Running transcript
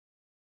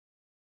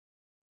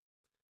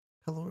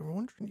Hello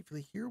everyone,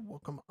 TrendyFlea here.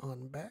 Welcome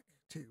on back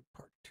to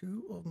part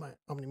 2 of my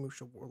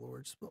Onimusha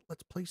Warlords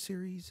Let's Play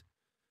series.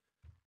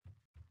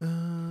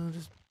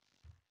 Just...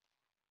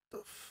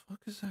 the fuck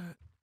is that?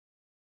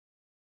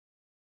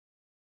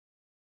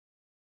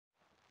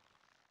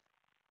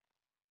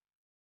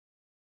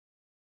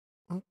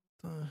 What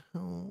the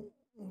hell?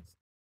 What's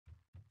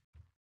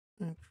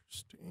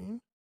interesting?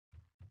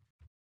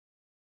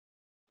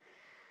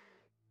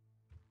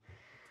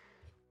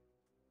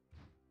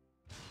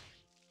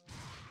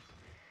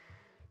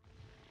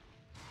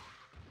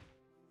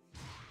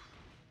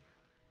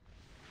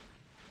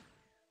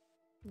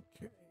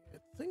 Okay, I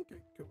think I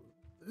go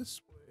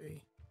this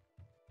way.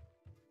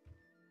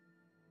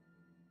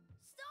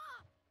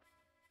 Stop!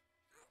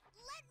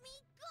 Let me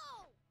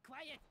go!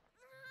 Quiet!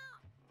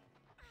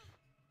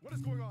 What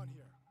is going on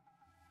here?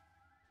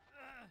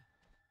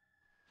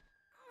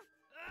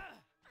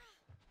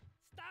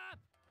 Stop!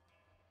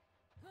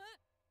 Huh?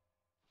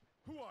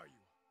 Who are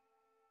you?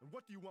 And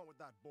what do you want with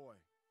that boy?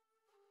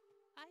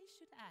 I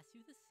should ask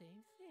you the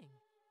same thing.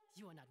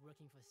 You are not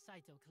working for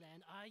Saito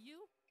clan, are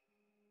you?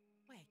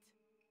 Wait.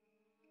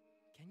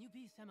 Can you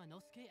be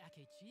Samanosuke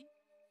Akechi?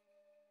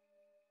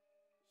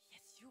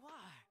 Yes, you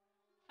are.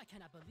 I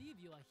cannot believe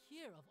you are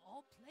here of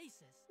all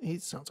places. He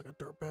sounds like a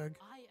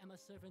dirtbag. I am a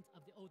servant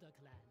of the Oda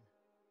clan.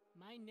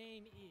 My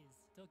name is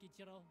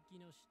Tokichiro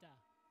Kinoshita.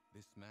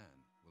 This man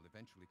will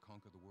eventually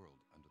conquer the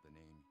world under the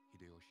name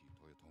Hideyoshi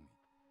Toyotomi.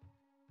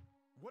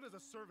 What is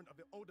a servant of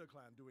the Oda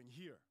clan doing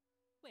here?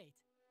 Wait,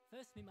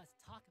 first we must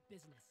talk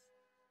business.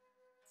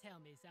 Tell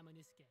me,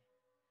 Samanosuke,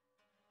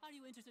 are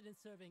you interested in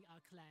serving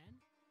our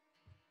clan?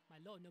 My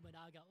Lord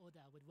Nobunaga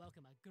Oda would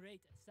welcome a great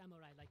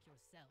samurai like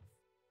yourself.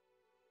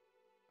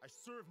 I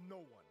serve no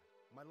one.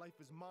 My life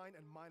is mine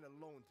and mine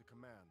alone to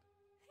command.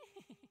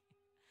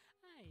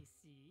 I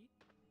see.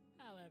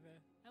 However,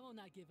 I will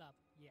not give up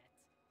yet.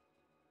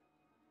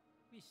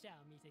 We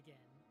shall meet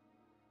again.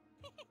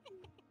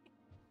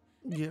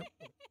 Yep.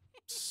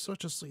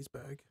 Such a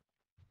sleazebag.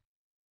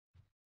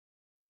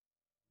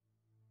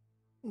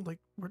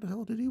 Like, where the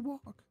hell did he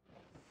walk?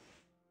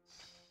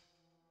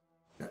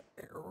 Got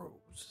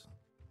arrows.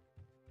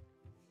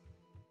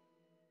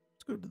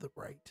 Let's go to the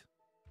right.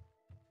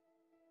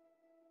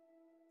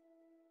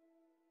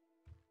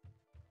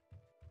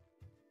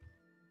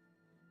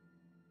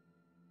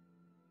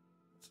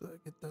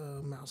 Let's get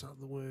the mouse out of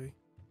the way.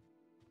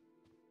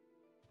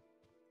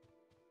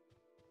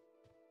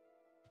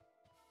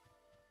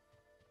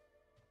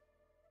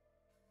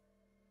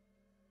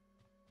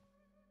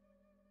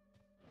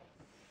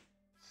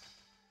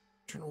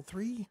 Journal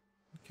 3.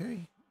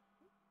 Okay.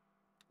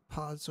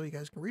 Pause so you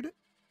guys can read it.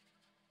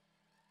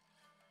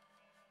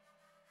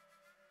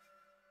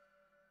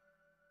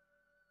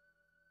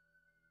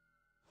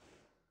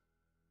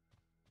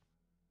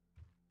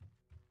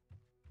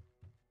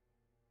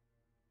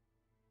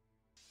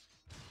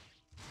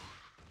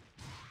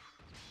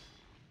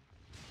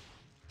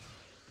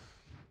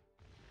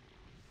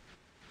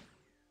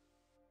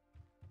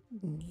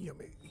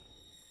 Yummy.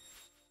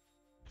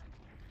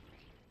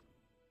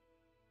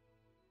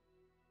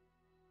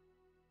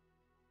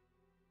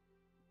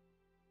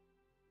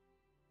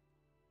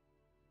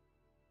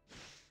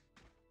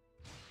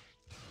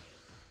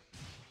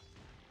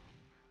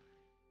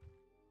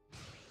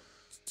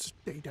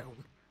 Stay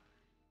down.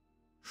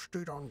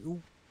 Stay down,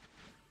 you.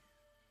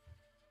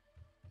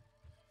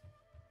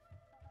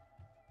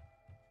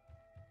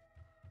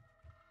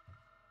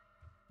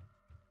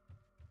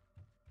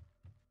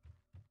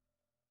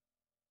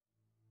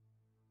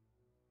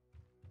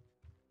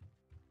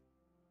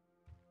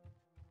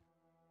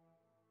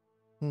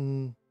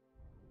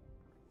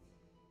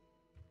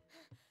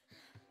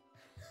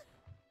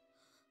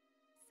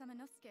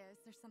 Samanosuke,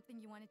 is there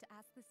something you wanted to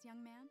ask this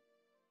young man?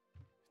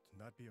 Do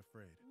not be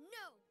afraid.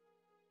 No!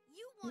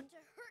 You want to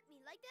hurt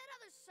me like that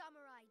other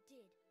samurai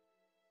did.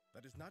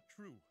 That is not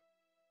true.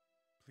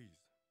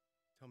 Please,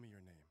 tell me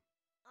your name.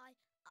 I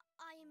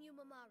am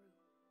Yumamaru.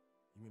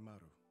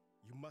 Yumimaru,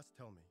 you must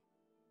tell me.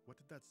 What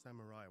did that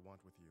samurai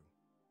want with you?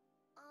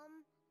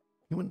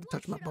 He wanted to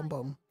What touch my should bum I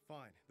bum.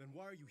 Fine, then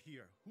why are you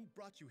here? Who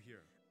brought you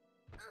here?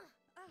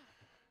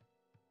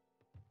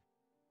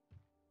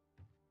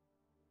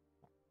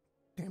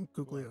 Damn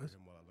Go googly after eyes.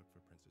 him while I look for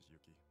Princess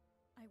Yuki.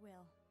 I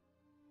will.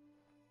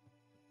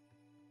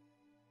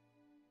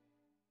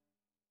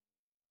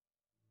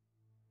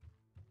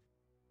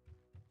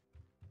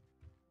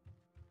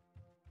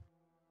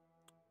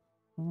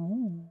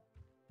 Ooh.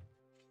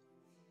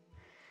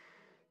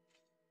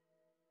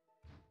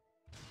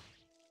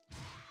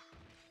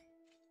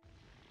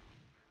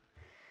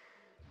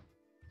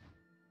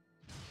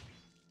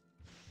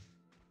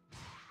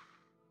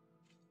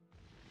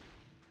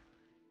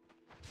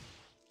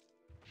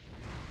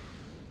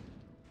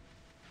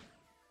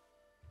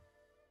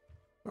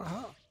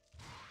 Aha.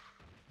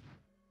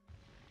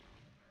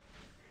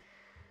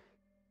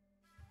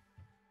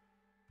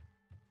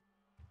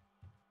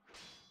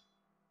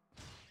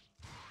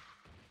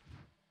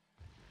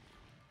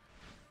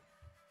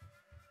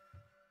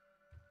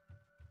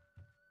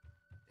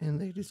 And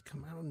they just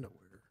come out of nowhere.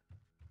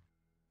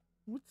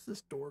 What's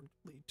this door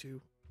lead to?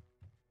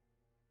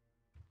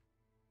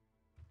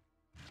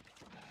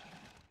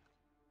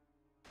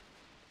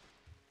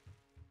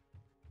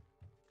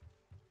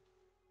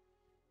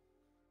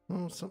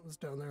 Oh, something's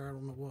down there. I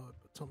don't know what,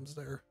 but something's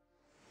there.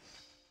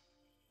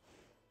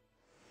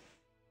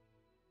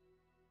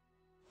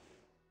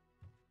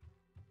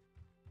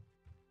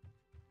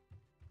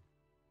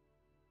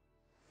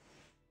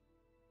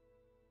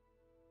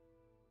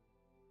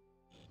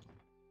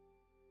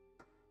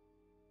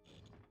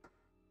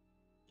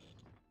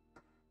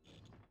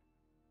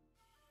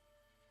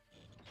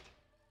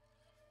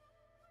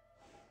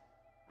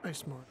 Very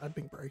smart. I've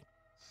been brave.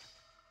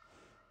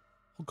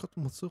 I got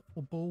myself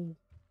a bow.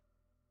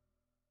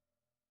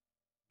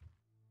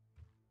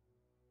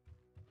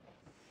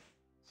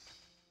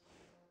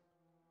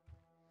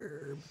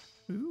 Herb.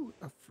 Ooh,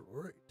 a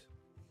fruit.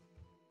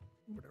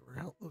 Whatever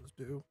hell those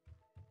do.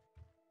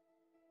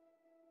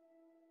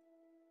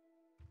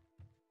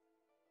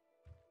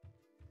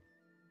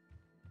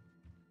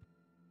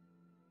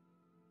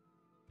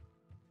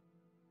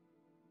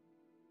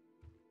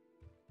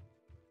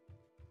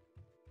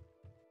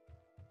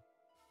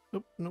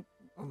 Nope, nope.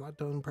 I'm not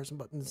done pressing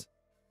buttons.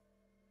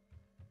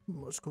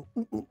 Let's go.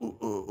 Ooh, ooh, ooh,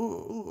 ooh,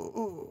 ooh,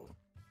 ooh.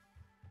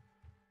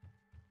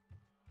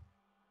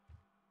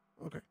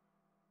 Okay.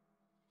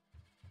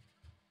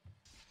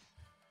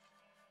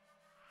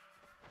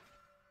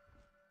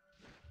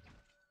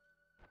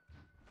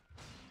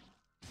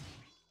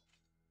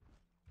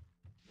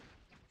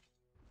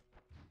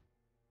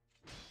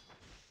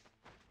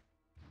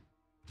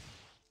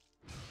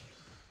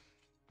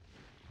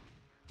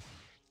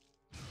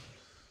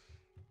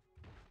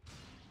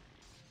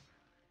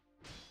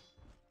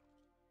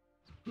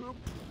 Yep.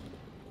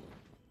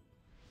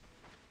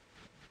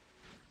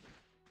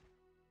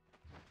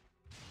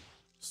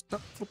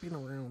 Stop flipping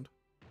around.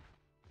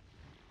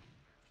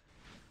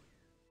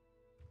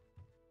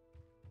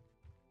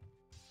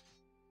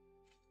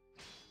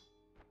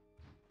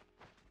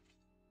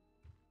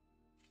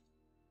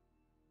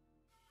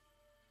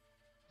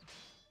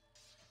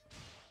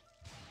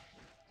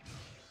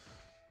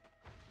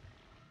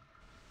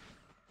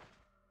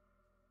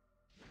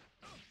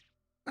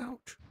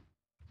 Ouch.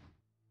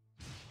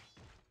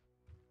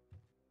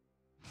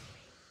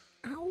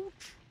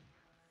 Ouch.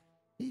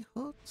 He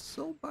hurts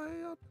so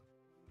bad.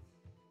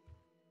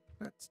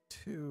 That's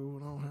two,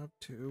 and I'll have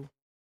two.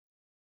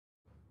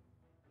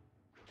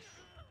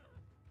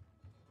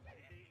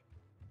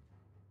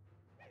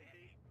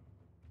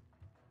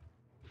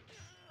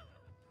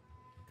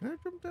 Can I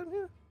jump down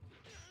here?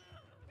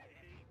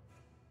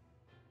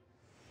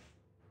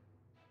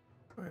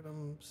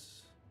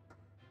 Items.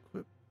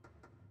 Equip.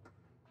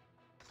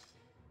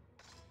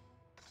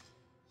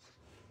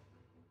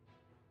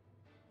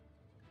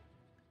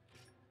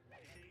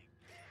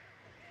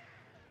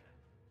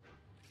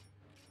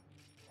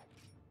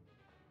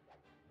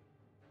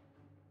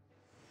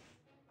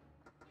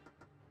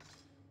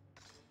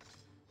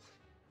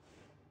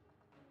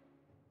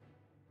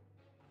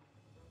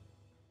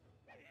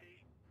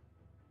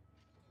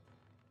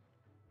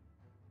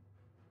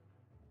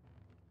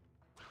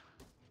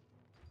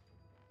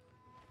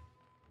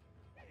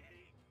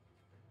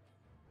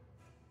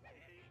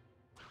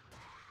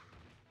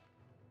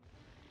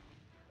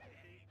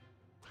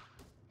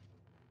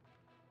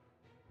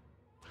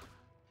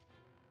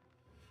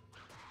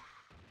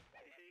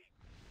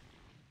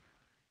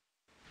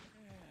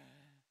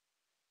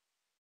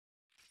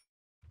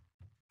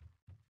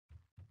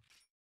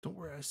 Don't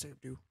worry, I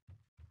saved you.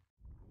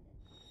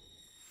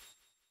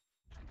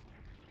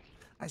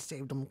 I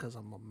saved him because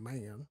I'm a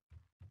man.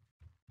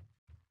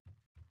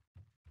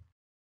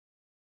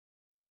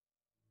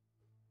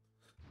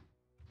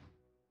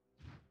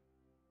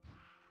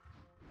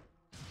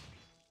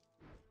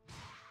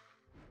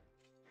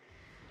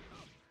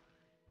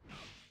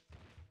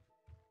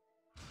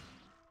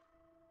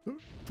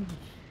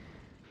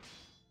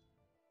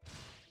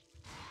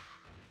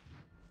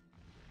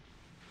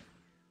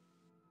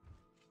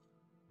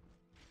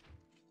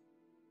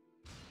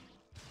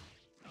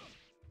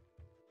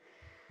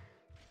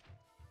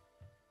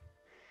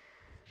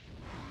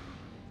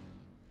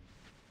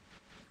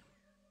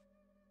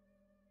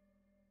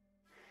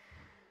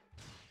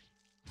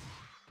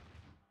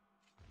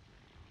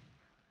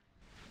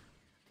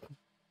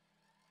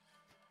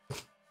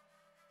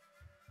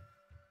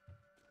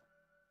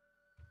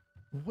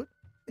 What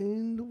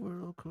in the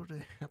world could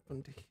have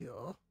happened here?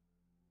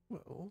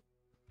 Well,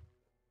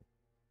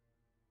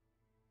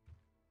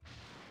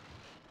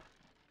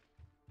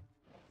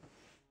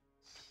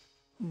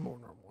 more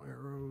normal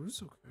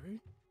arrows, okay.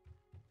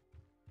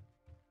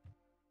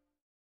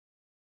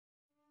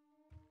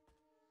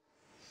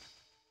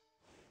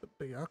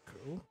 The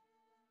Bayako.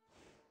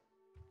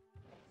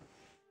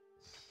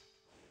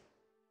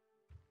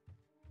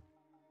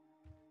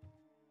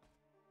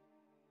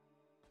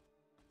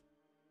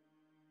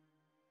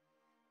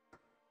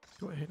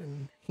 Go ahead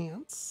and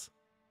enhance.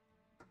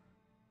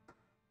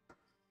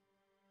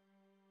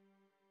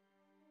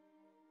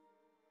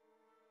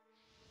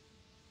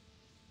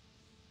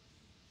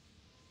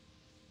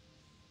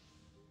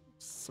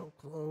 So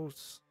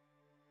close.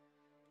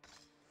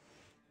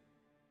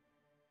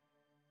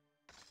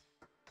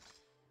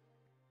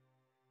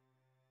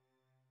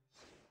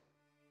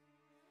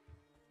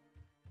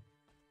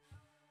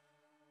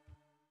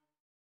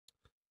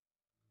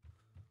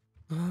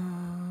 What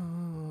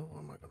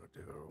am I gonna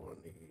do?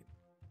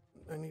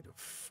 I need a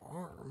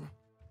farm.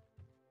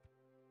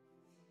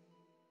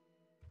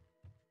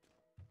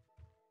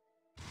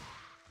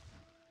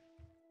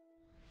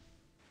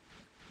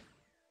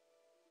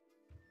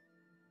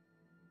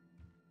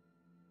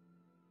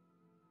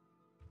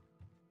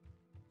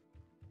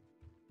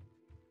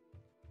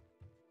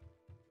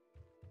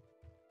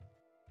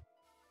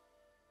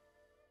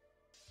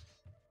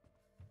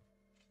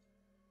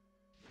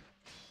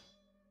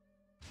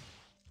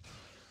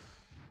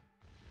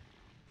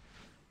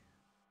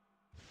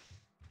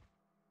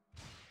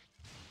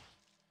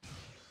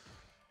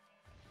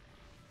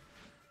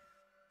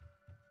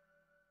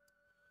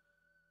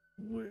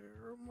 Where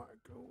am I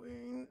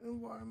going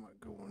and why am I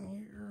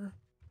going here?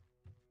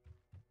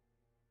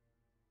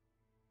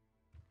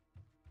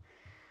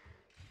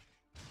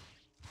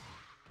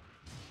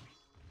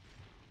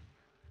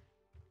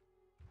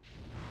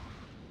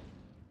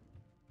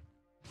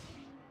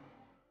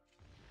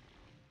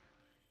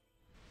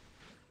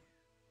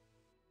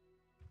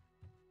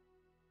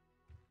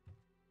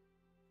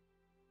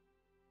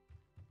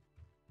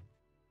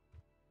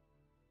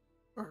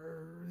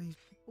 Are these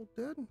people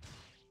dead?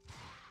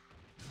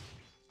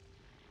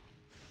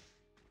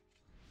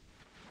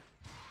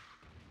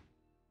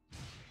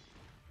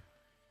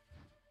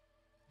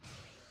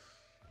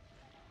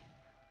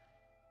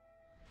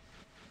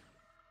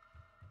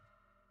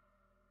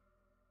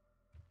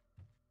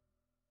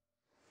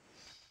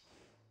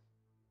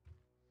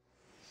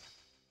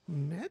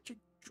 Magic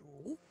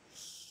jewel,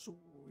 sweet.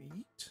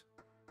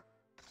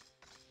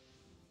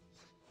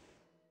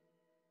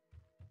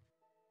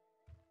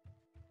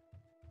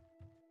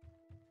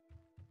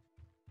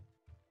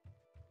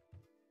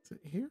 Is it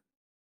here?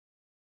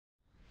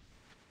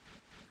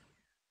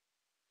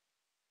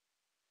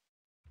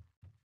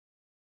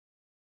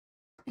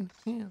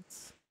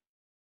 Enhance.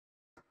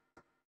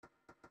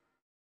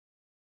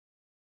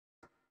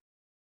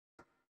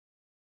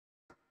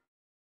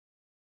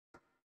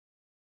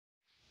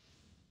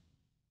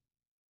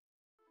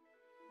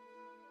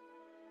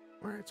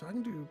 Alright, so I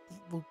can do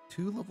level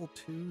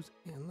 2s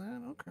and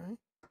that. Okay.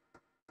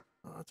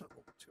 Oh, that's at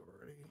level 2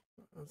 already.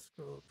 Let's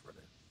go try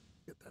to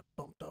get that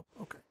bumped up.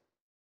 Okay.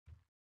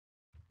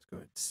 Let's go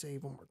ahead and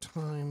save one more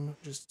time.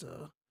 Just,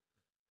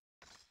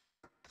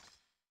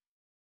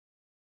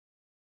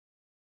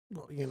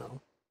 well, you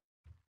know.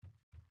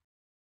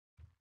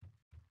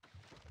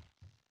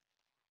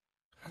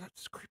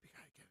 That's a creepy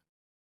guy again.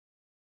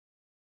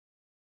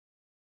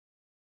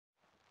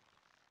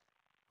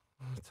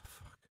 What the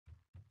fuck?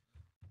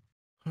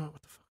 Oh,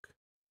 what the fuck?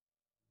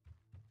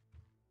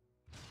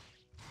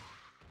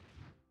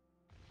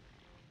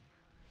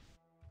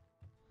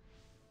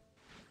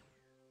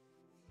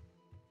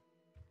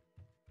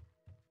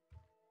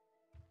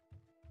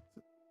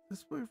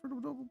 This way for the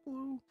double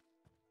blue.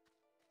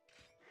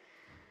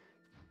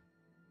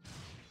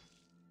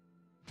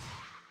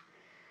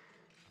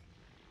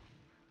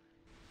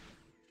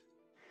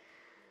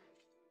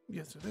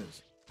 Yes, it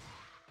is.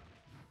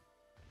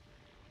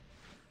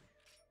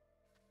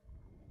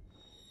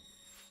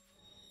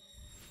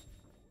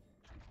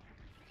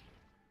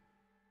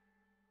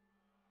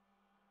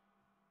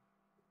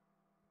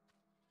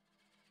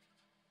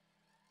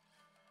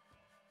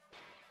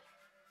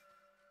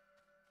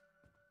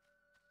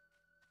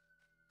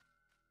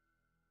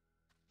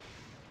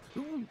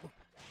 Ooh.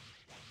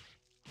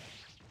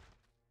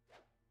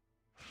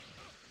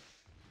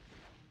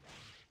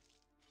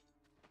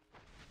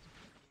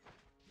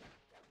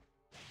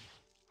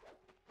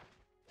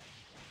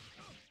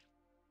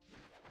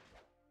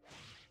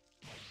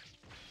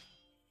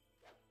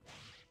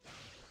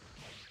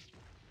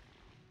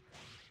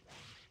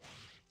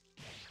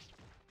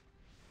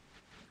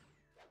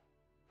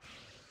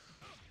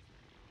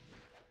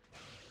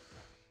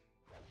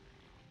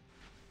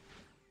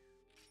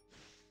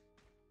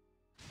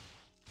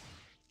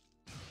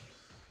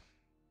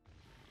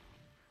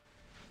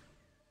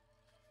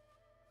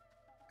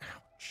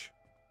 Ouch.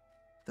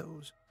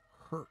 Those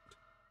hurt.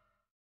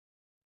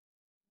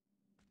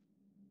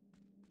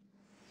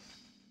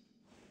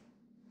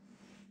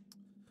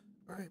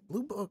 All right,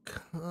 Blue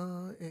Book.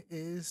 It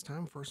is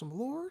time for some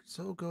lore,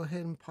 so go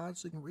ahead and pause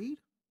so you can read.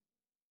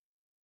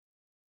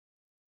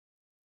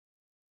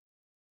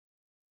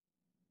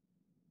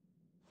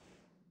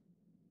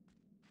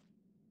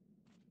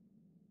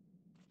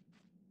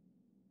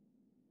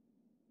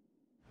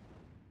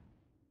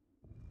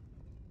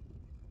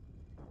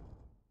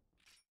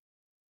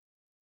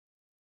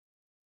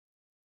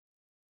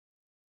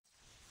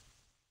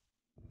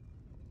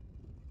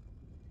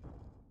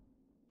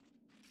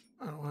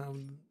 I don't have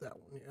that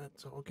one yet,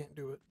 so I can't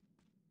do it.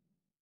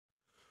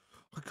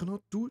 I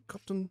cannot do it,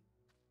 Captain.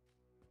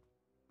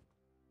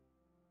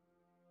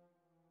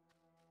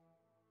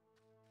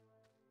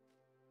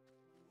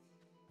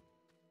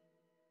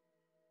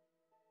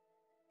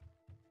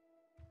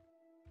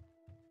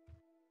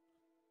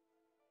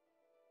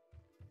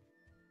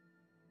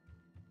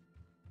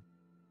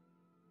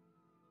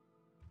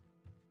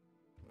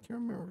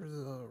 Can't remember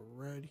the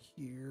red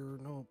here.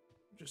 Nope,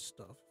 just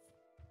stuff.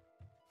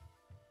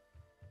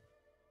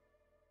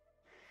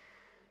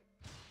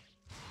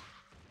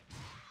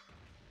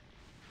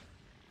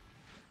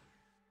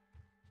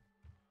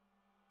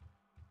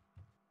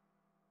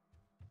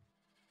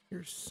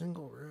 Here's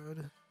single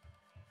red.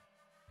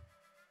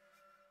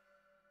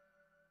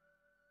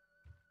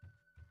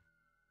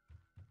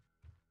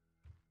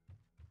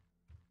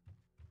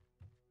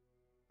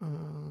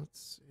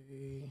 Let's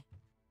see.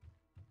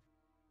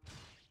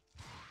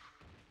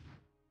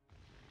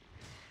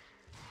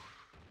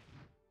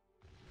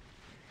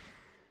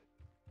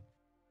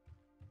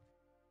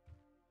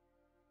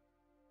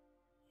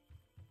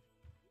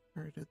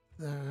 Already did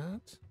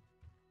that.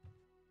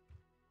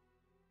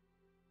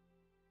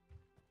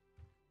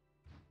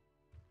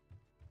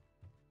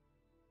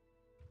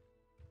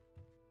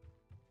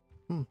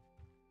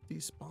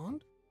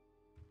 Despawned?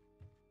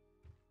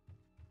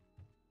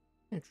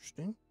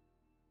 Interesting.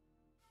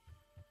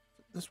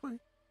 This way?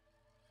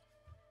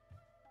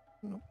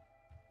 Nope.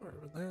 Right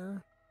over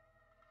there.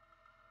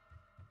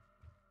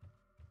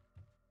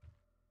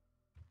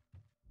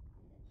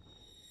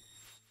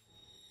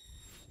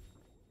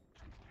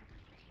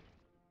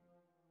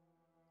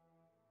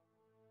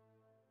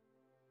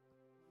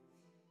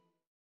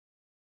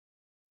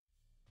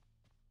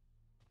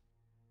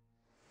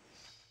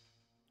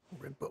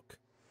 Red book.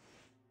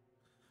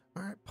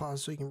 All right,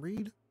 pause so you can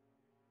read.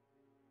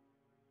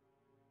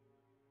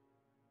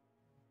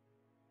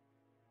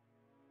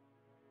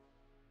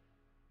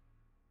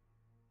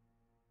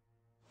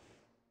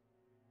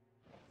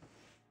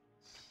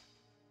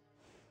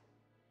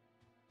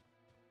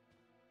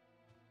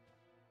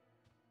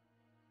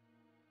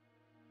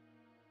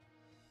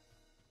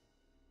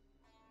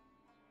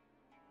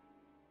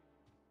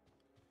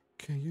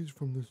 Can't use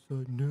from this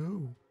side.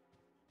 No.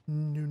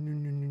 No, no,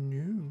 no, no,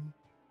 no.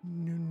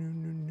 No, no,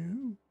 no,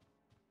 no.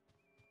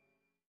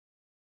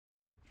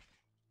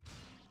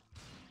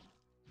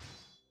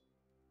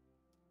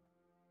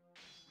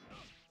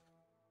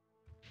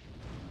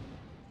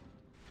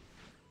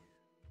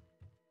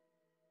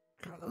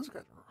 God, those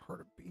guys are hard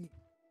to beat.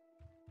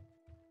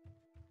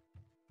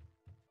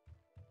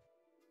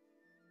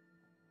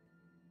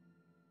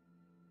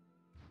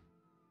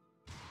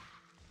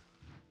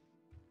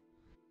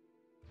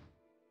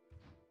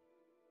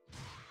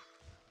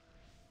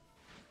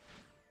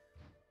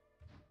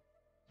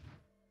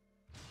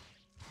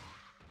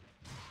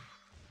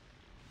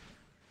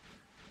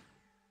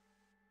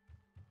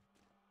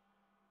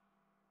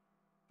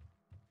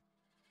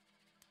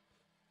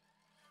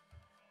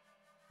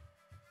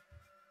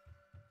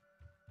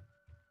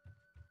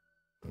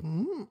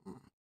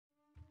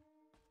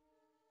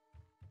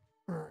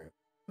 All right,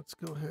 let's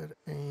go ahead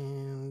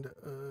and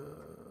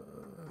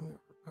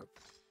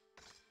let's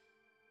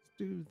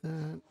do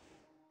that.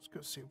 Let's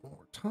go save one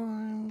more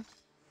time.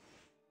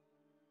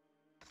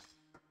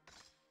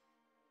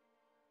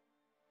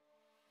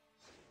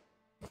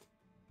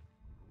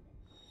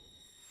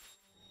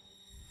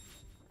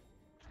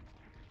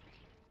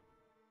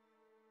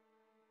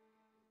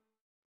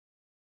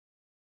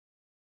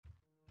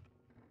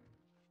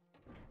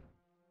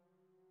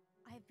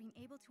 I have been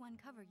able to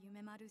uncover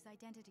Yumemaru's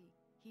identity.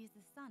 He is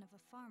the son of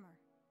a farmer.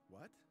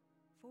 What?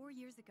 4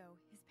 years ago,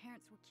 his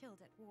parents were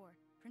killed at war.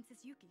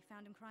 Princess Yuki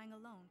found him crying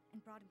alone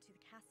and brought him to the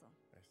castle.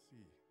 I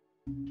see.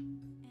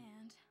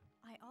 And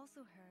I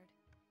also heard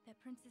that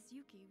Princess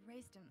Yuki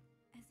raised him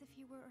as if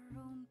he were her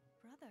own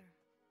brother.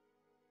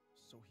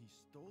 So he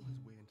stole his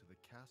way into the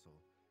castle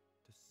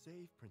to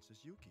save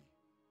Princess Yuki.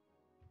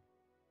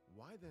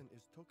 Why then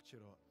is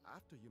Tokichiro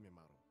after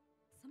Yumemaru?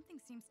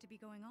 Something seems to be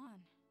going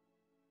on.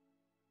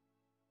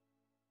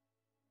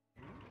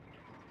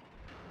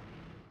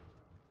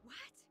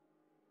 What?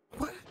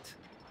 What?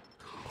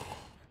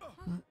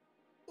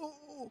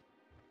 Oh.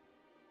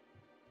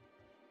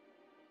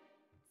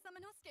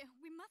 Samanosuke,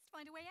 we must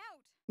find a way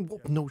out.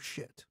 Well, no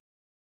shit.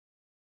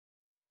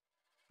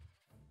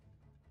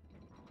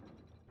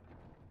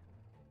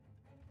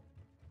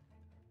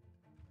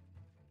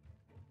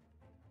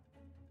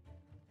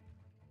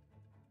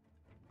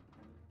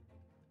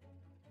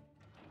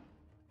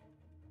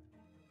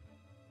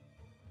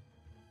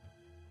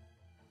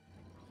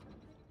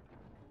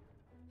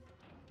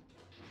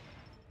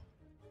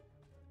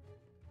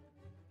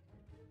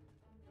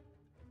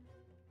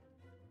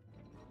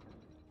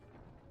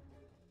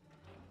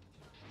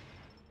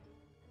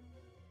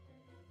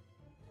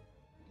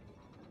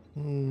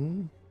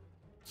 Hmm.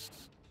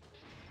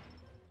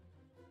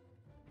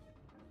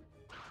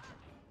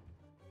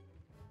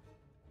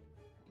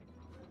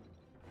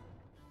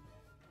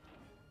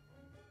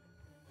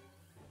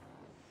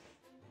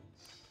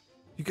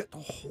 You get the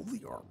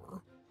holy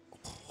armor.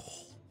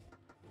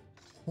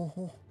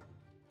 Oh.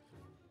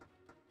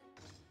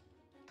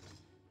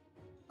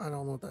 I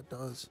don't know what that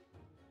does.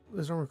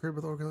 This armor created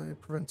with organization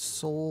prevents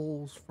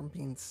souls from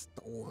being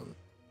stolen.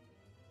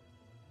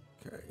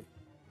 Okay.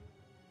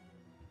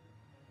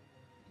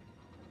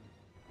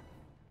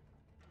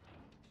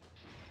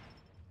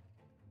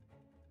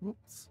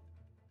 Whoops.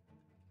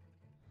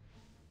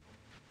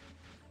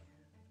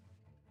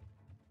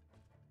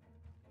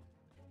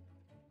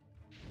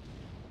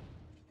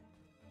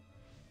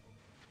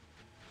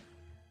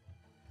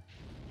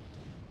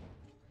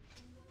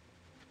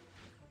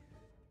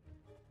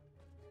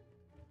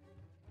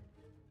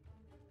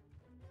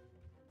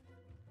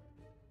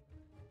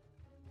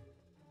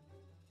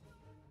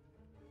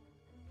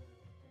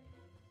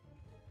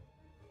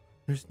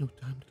 There's no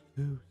time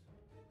to lose.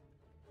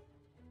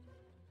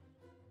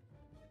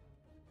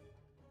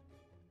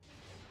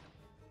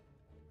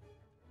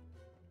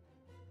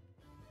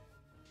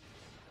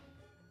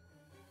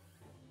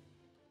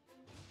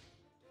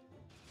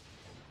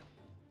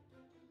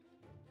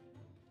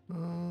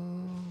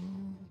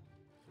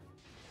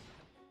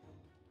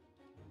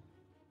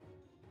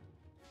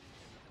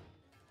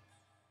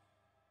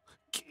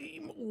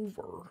 Game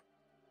over.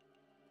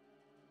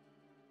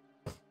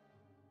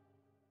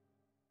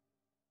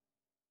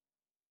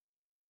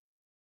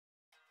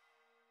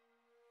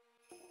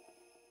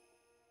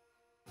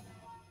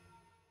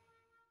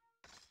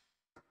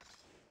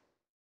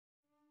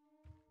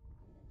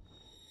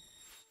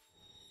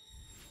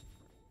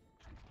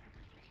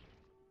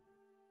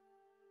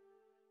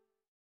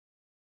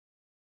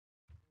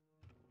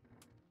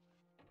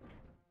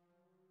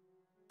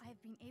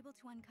 I've been able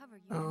to uncover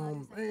you.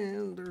 Oh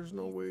man, there's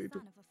no way to.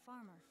 Son of a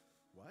farmer.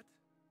 What?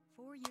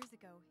 4 years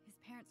ago, his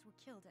parents were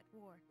killed at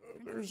war.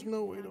 There's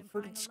no way to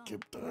freaking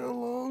skip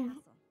dialogue.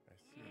 I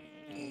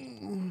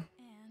see.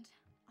 And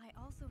I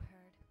also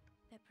heard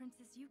that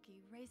Princess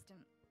Yuki raised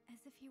him as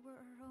if he were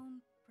her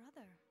own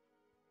brother.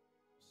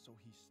 So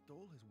he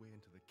stole his way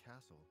into the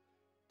castle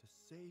to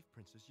save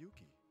Princess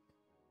Yuki.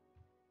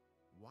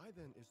 Why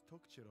then is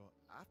Tokichiro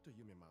after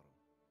Yumemaru?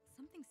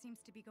 Something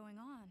seems to be going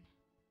on.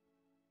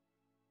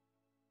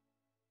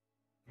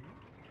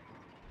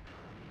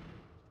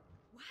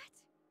 What?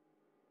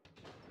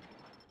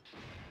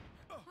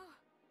 Oh.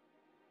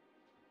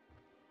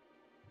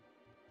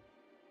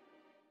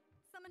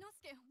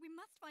 Samanosuke, we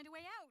must find a way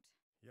out.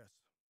 Yes.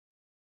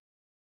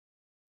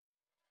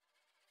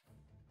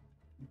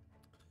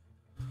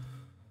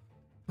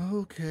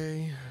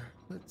 Okay,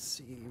 let's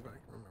see if I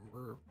can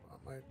remember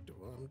what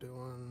I'm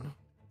doing.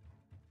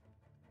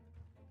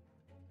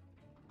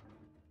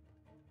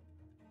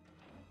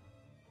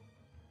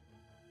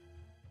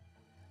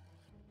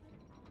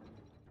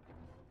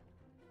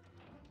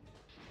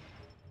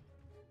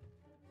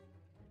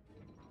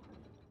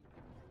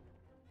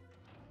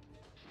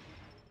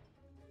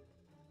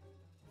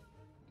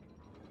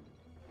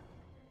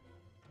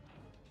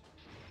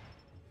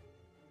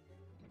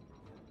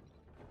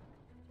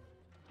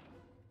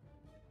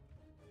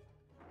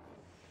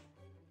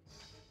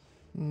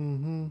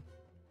 Mm-hmm.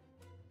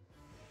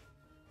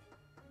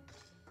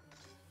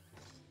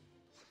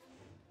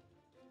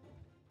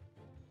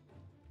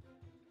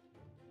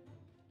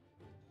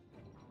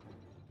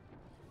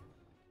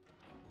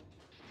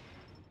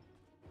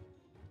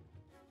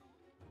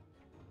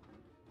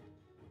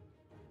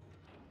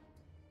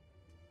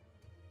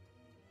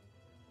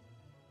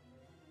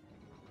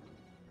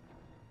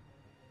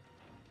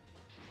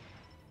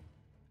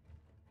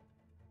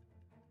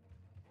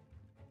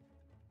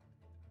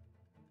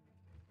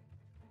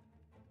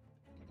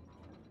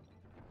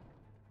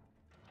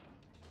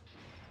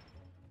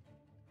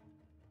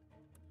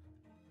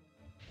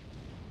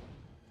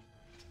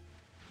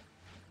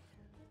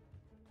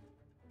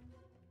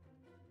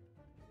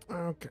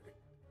 Okay.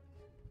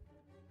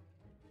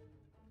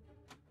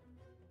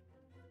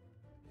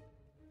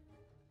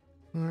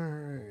 All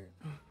right.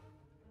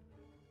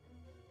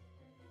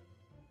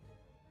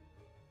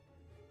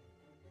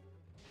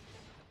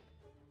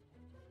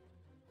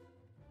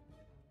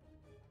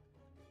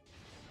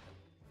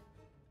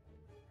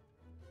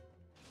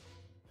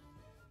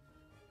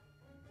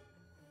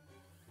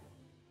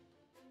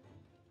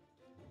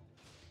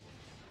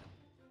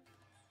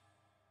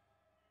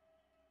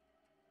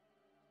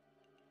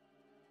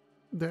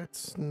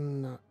 That's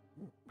not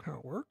how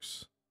it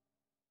works.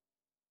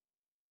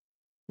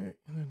 Okay,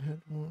 and then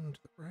head one to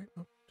the right.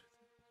 Up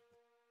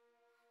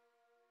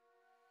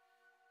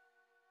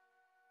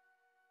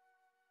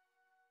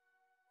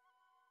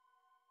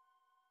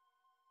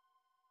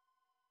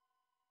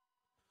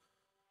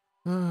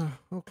to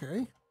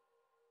okay.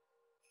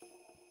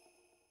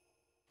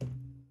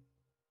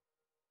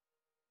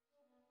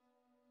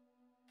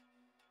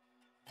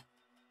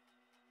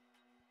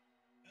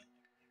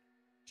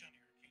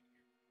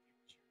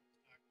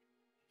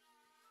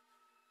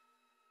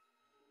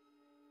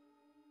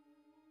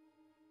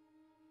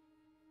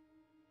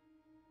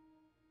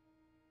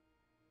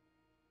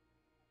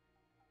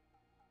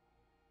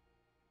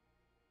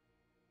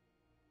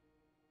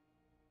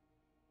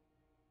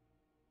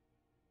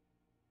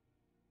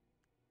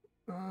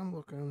 I'm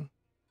looking.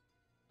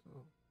 So,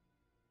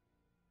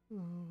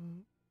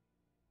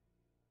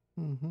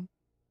 mm-hmm.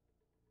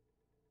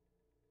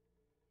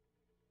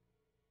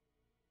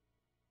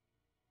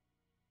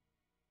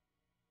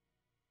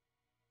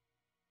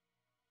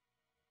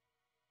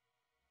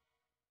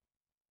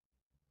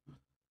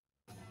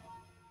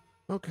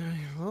 Okay,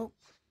 well.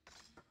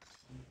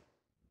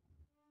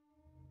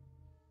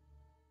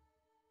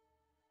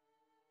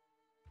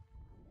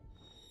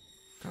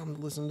 Time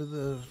to listen to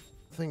the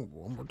thing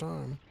one more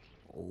time.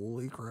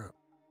 Holy crap.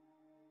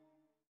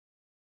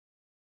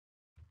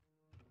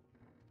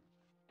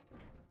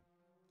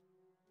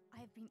 I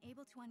have been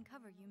able to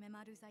uncover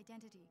Yumemaru's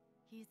identity.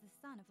 He is the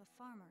son of a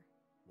farmer.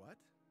 What?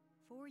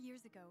 4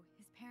 years ago,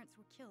 his parents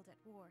were killed at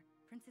war.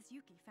 Princess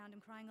Yuki found him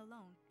crying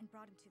alone and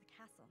brought him to the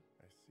castle.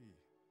 I see.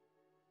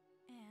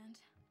 And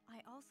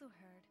I also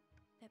heard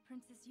that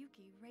Princess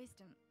Yuki raised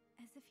him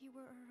as if he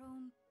were her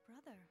own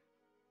brother.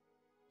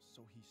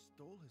 So he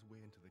stole his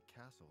way into the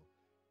castle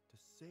to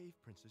save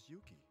Princess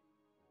Yuki.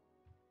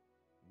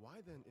 Why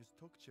then is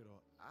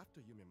Tokichiro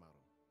after Yumemaru?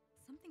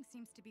 Something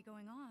seems to be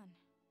going on.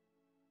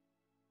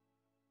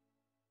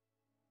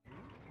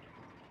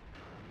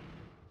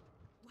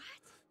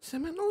 What?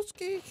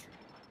 Semenosuke!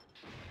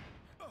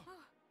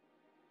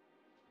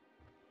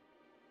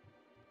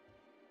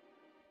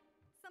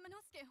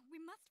 Samanosuke, we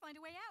must find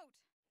a way out.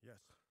 Yes.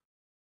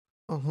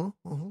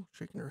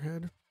 Shaking her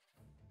head.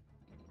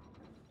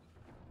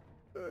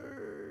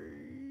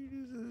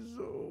 This is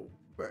so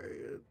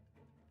bad.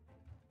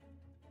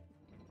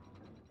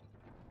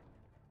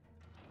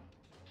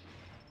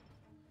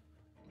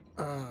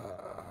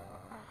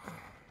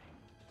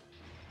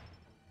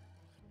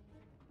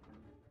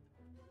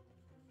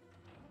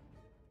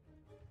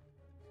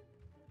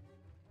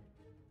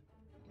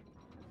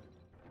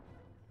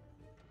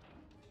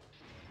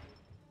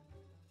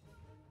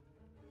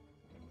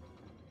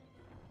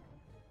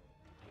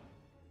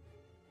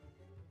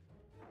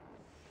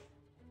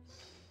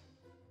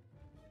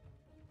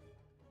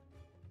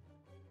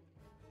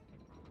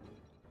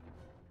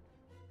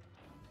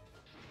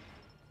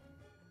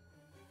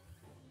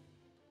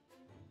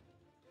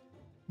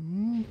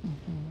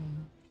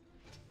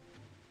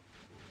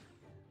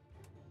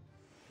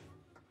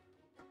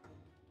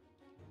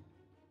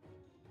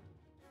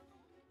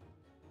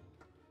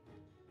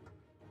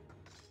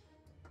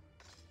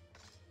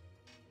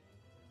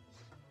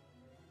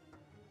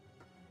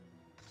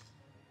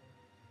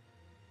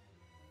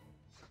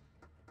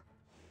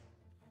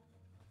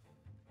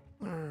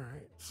 All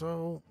right,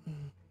 so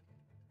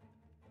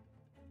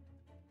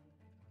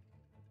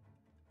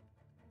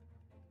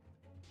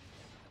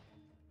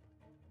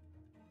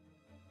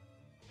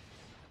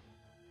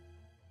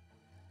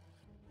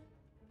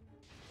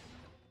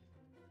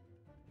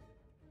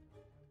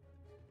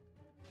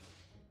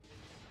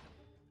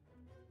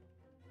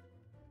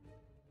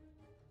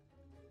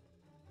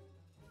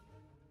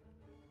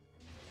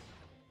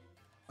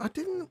I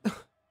didn't.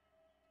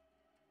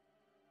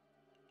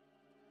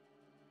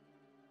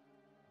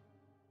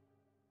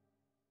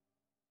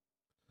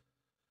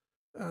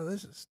 Oh,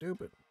 this is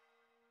stupid.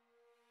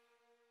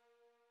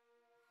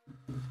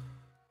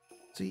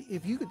 See,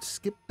 if you could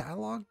skip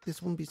dialogue,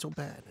 this wouldn't be so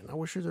bad. And I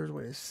wish there was a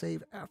way to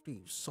save after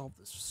you solve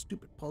this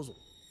stupid puzzle.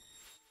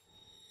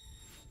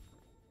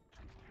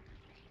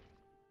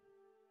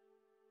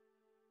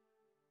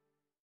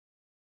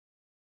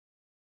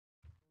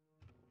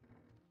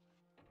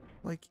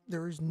 Like,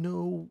 there is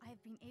no... I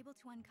have been able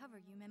to uncover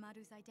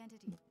Yumemaru's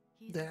identity.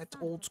 He's That's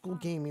old school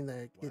gaming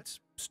that gets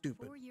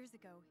stupid. 4 years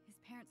ago, his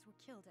parents were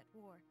killed at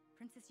war.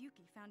 Princess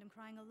Yuki found him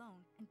crying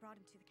alone and brought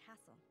him to the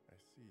castle. I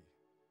see.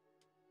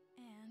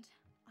 And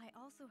I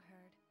also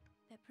heard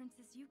that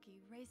Princess Yuki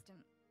raised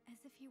him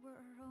as if he were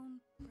her own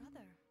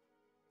brother.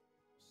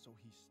 So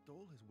he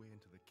stole his way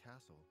into the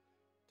castle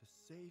to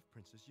save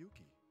Princess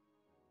Yuki.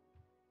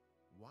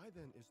 Why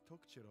then is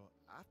Tokichiro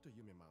after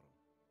Yumemaru?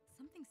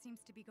 Something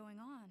seems to be going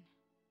on.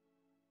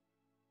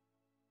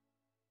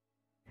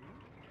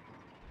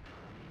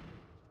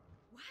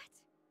 What?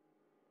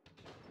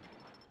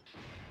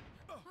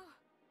 Oh.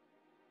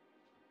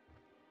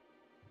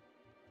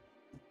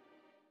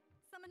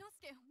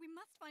 Samanosuke, we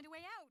must find a way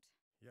out.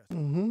 Yes.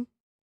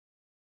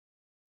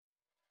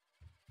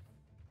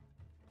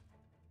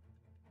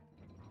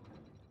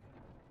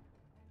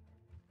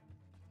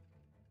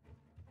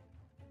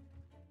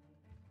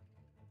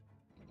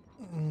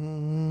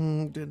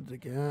 Did it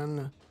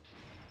again.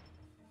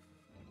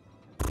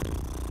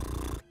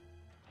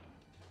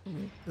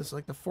 This is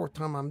like the 4th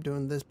time I'm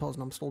doing this puzzle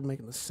and I'm still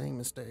making the same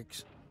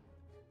mistakes.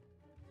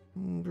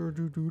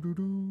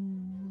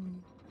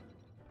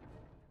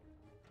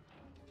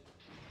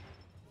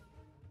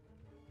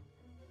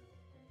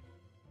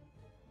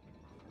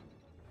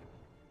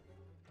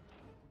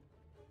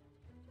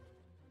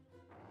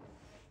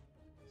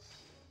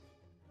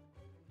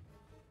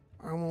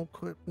 I won't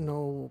quit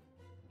no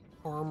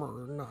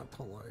armor not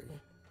to lay.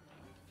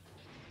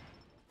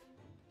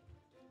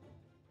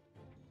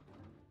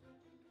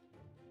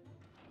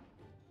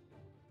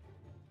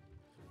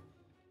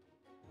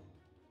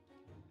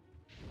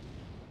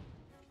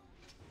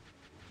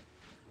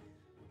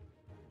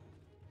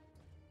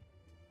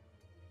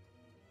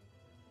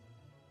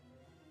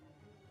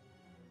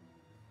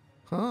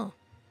 Huh.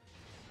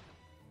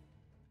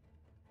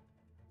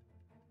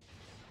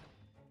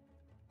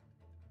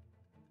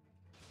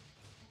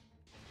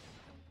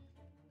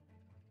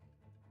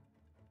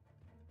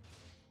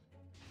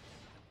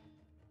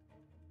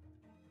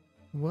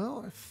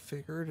 Well, I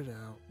figured it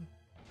out.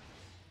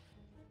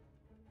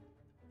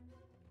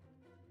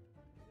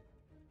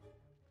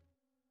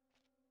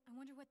 I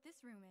wonder what this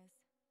room is.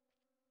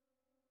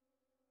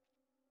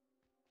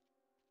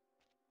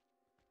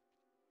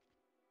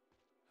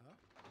 Huh?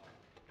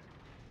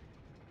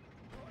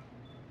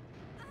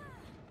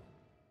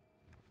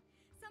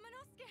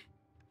 Samanosuke!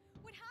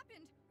 What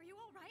happened?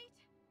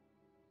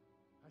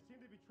 seem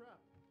to be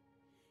trapped.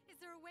 Is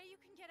there a way you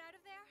can get out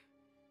of there?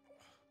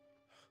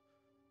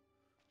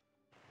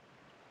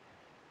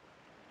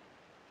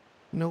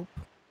 Nope.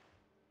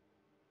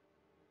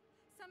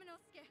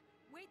 Samanosuke,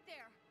 wait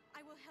there.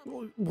 I will help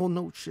you. Well,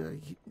 no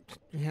shit.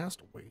 He has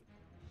to wait.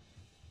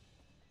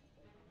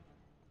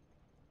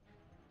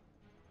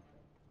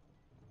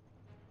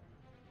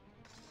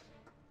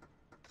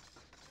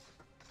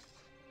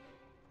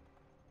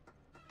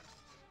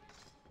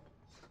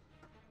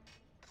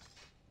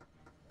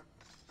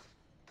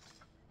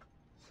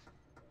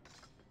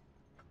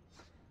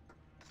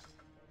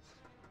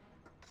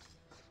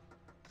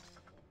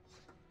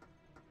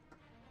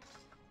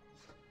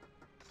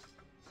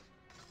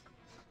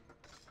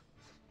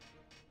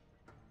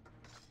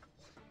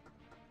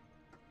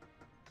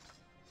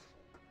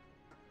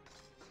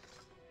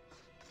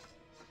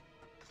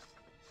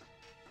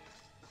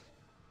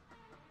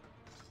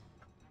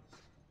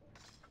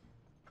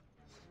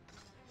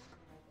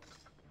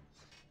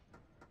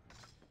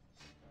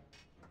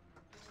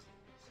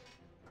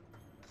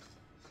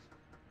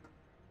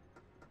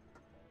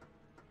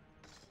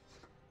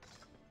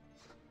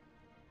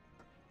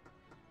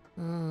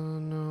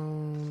 No.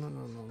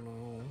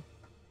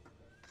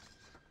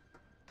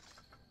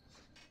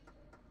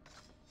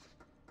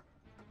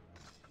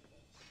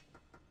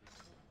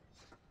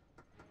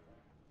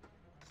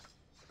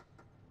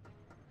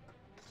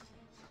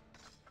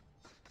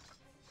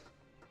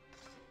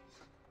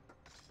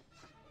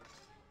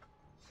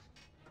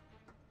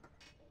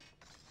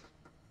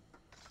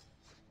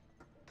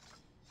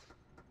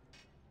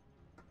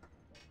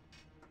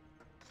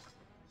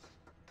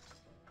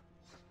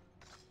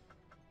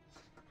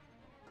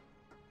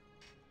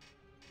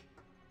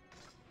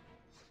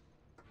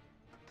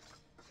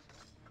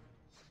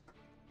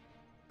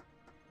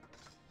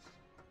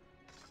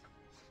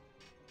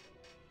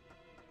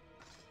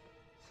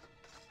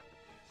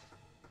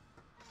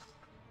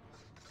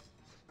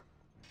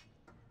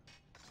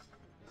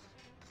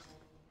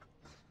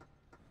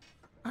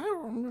 I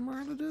don't remember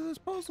how to do this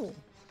puzzle.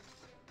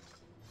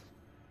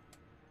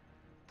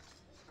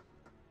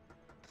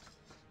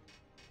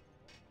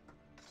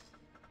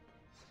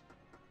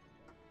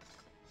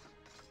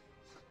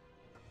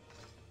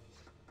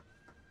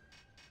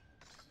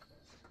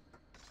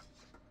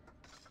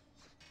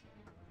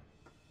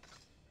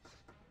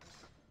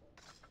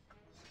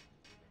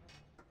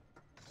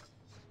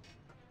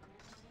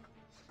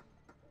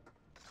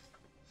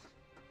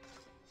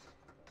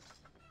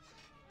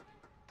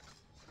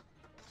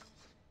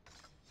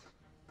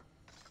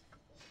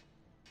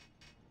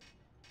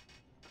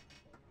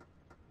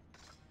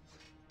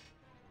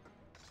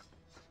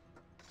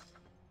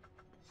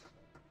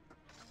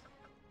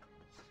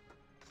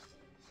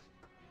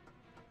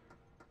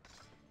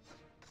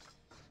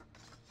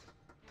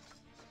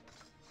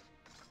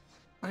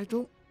 I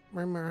don't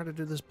remember how to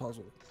do this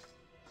puzzle.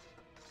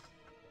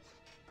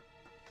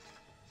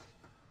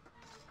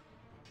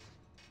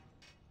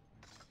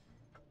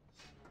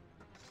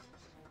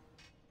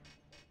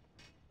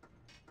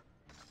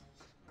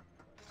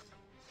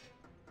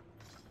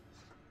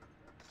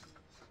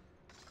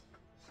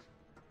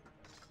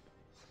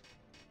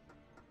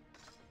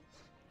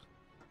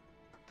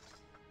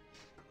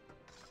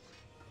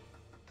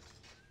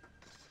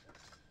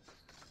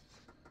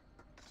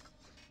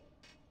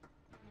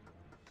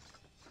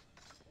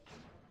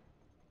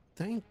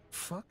 Thank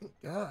fucking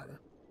God.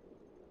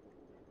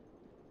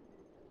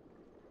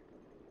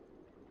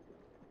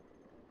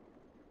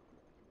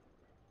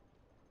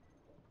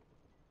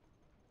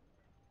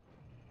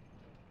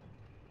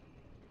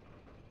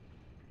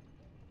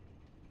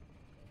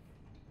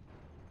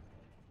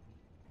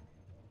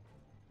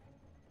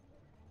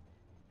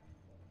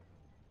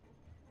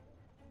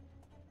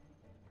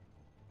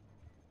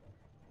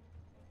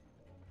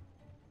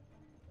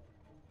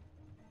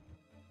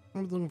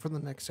 I'm looking for the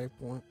next save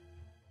point.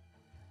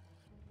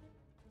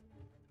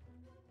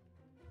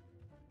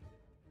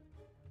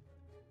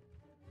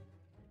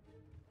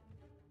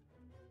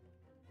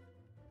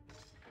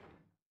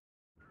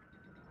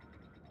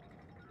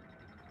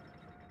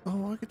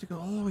 Oh, I get to go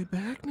all the way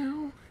back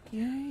now?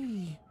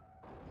 Yay.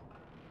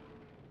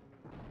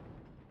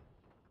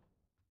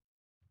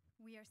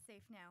 We are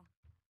safe now.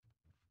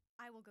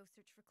 I will go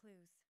search for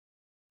clues.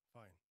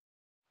 Fine.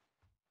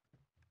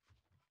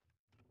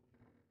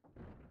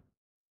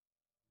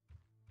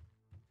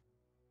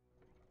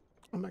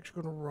 I'm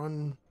actually going to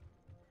run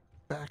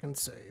back and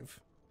save.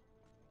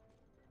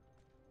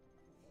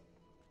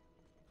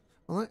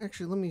 Well,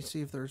 actually, let me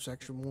see if there's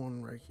section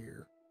 1 right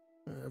here.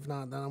 If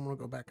not, then I'm going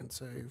to go back and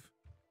save.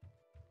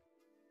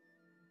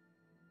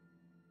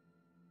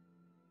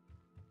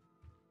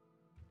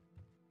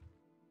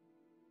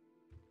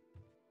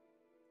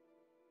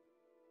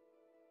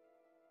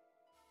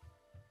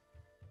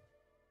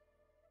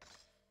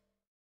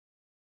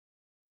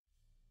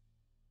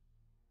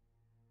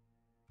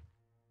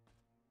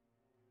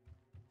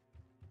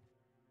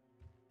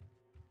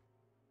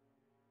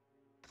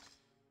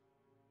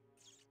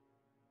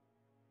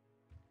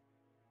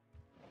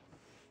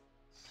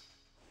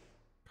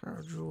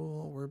 Power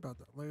jewel, I'll worry about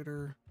that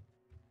later.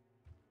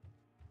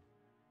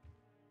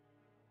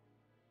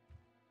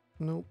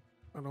 Nope.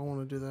 I don't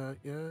want to do that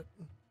yet.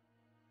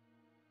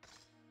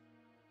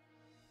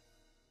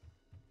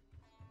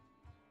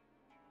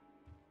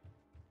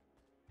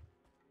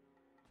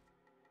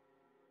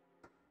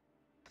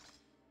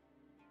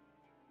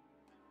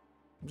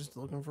 I'm just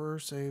looking for a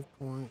save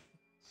point.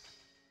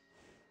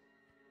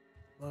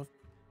 Left.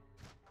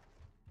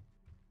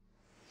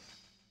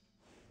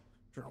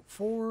 Journal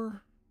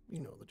 4.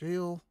 You know the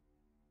deal.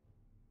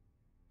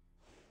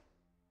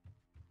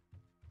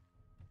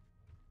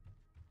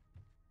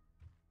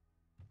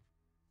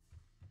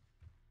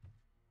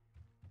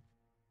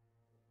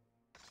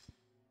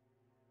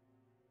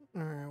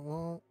 Alright,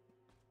 well.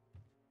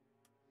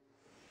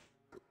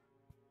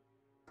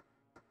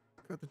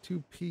 Got the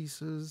 2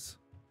 pieces.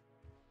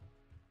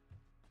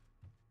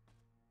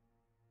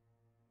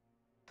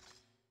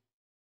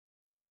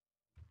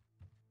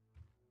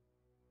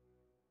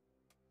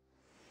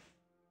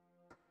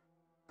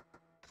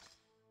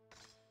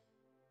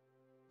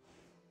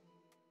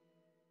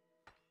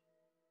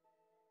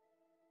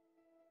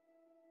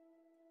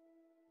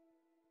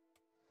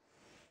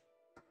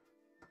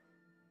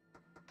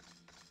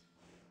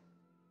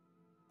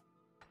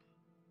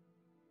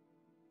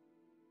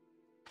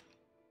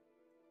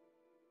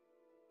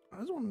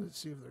 I just wanted to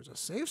see if there's a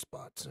safe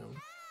spot soon.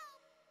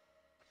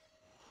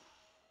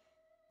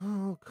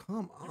 Oh,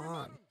 come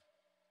on.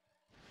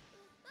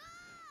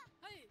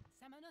 Hey,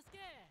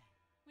 Samanosuke!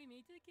 We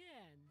meet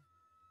again.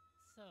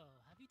 So,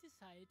 have you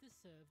decided to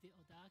serve the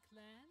Oda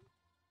clan?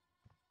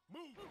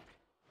 Move!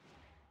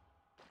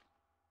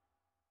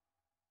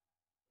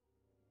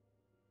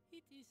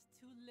 It is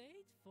too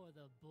late for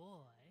the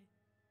boy.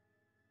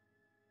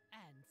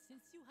 And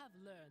since you have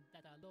learned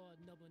that our Lord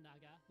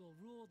Nobunaga will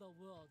rule the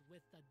world with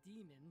the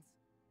demons,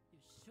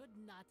 you should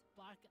not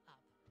bark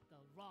up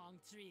the wrong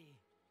tree.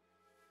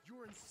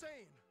 You're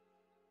insane!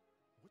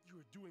 What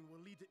you are doing will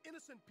lead to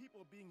innocent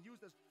people being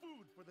used as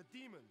food for the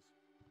demons.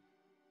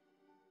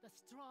 The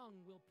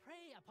strong will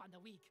prey upon the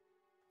weak.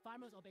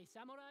 Farmers obey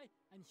samurai,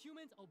 and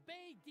humans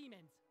obey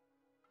demons.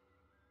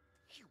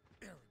 You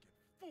arrogant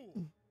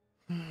fool!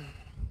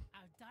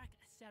 Our dark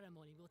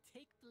ceremony will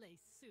take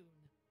place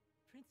soon.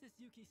 Princess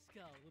Yuki's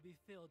skull will be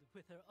filled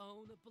with her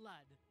own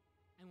blood.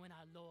 And when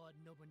our Lord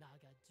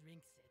Nobunaga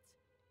drinks it,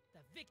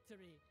 the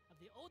victory of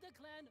the Oda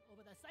clan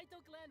over the Saito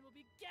clan will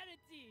be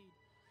guaranteed!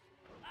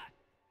 Ah!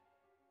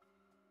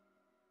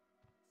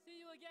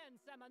 See you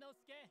again,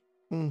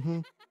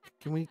 Samanosuke!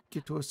 Can we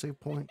get to a save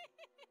point?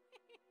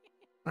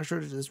 I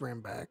should have just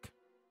ran back.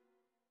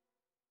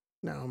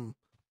 Now,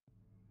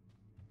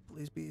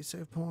 please be a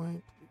save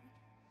point.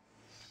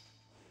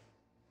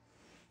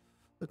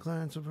 The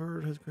clans of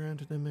Herd has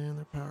granted a man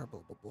their power,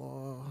 blah, blah,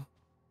 blah.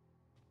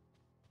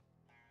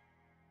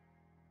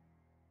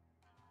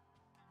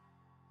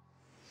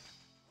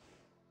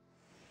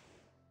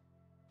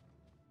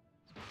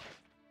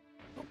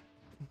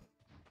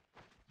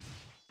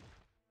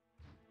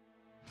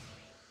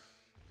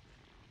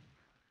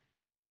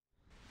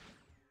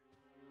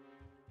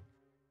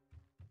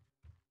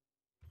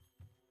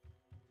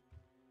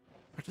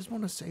 I just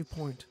want a save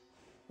point.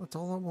 That's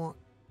all I want.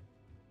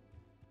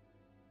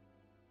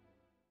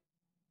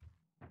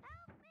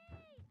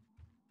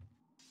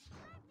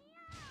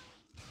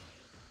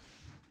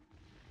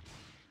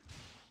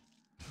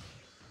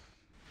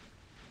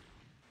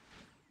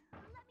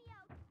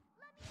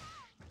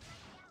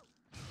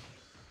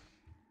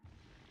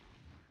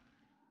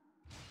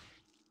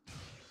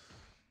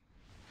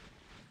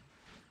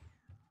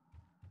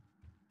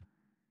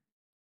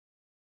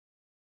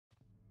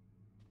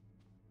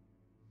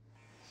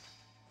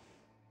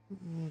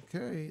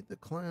 Okay, the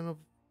clan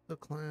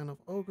of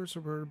ogres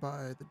subverted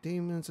by the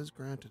demons is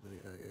granted.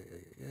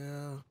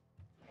 Yeah.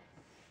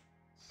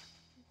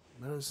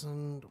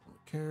 Medicine, don't really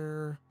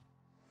care.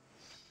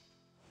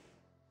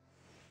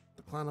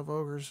 The clan of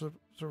ogres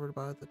subverted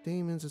by the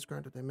demons is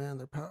granted a man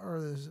their power.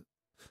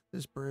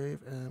 This brave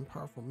and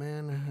powerful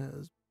man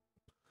has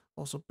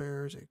also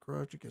bears a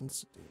grudge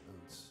against the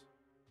demons.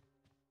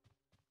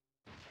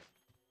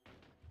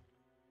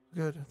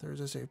 Good,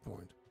 there's a save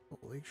point.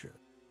 Holy shit.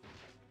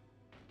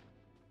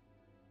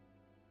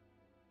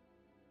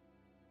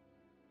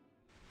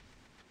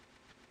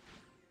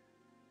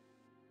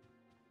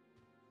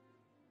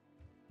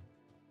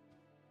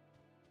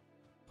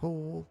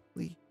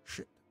 Holy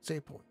shit.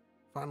 Save point.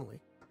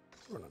 Finally.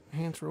 Run on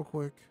enhance real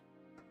quick.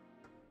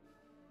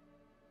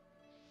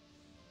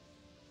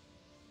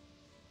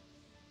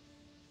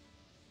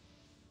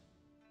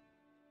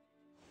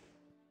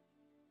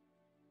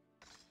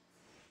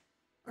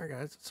 Alright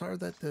guys, sorry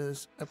that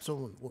this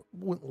episode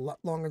went a lot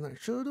longer than I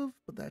should have,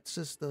 but that's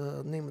just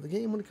the name of the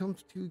game when it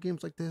comes to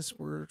games like this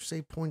where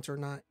save points are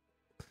not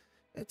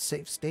at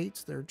safe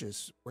states, they're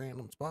just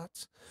random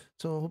spots.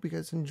 So I hope you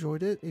guys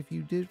enjoyed it. If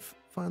you did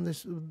find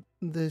this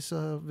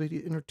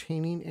video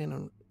entertaining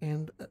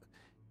and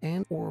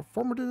or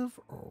informative,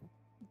 or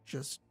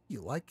just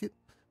you like it,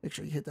 make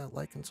sure you hit that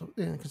like and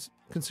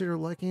consider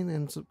liking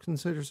and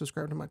consider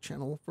subscribing to my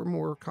channel for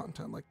more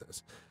content like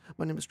this.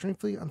 My name is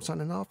TrendyFlea. I'm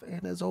signing off,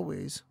 and as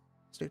always,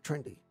 stay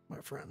trendy,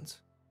 my friends.